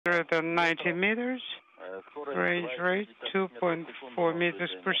190 meters. Range rate 2.4 meters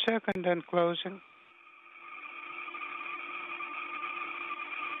per second and closing.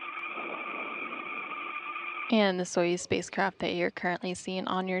 And the Soyuz spacecraft that you're currently seeing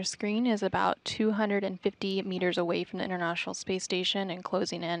on your screen is about 250 meters away from the International Space Station and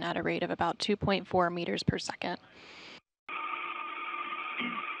closing in at a rate of about 2.4 meters per second.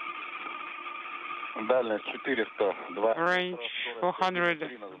 Range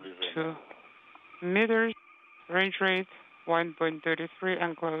 402 meters. Range rate 1.33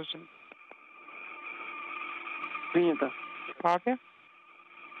 and closing. Copy.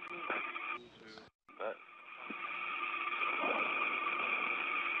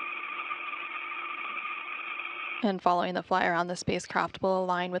 And following the fly around, the spacecraft will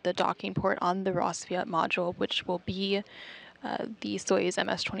align with the docking port on the Rosviet module, which will be the Soyuz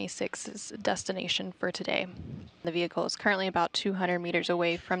MS-26's destination for today. The vehicle is currently about 200 meters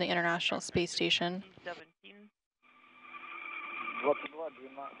away from the International Space Station.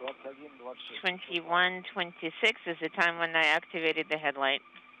 21:26 is the time when I activated the headlight.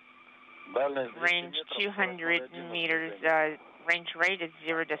 Range 200 meters. Range rate is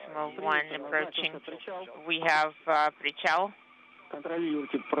 0.1 approaching. We have pre-chow.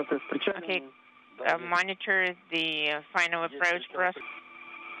 Okay, monitor the final approach for us.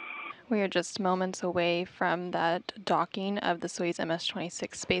 We are just moments away from that docking of the Soyuz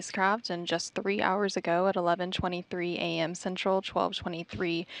MS-26 spacecraft, and just 3 hours ago at 11:23 a.m. Central,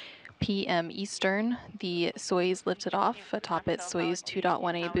 12:23 p.m. Eastern, the Soyuz lifted off atop its Soyuz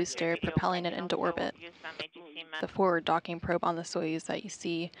 2.1A booster, propelling it into orbit. The forward docking probe on the Soyuz that you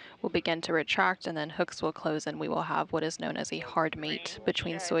see will begin to retract, and then hooks will close, and we will have what is known as a hard mate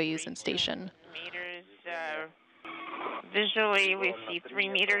between Soyuz and station. Meters, visually, we see 3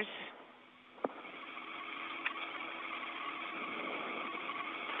 meters.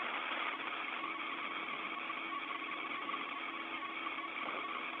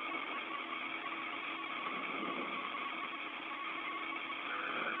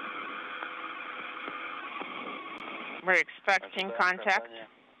 We're expecting contact.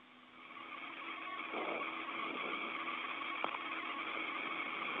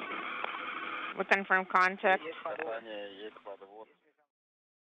 We confirm contact.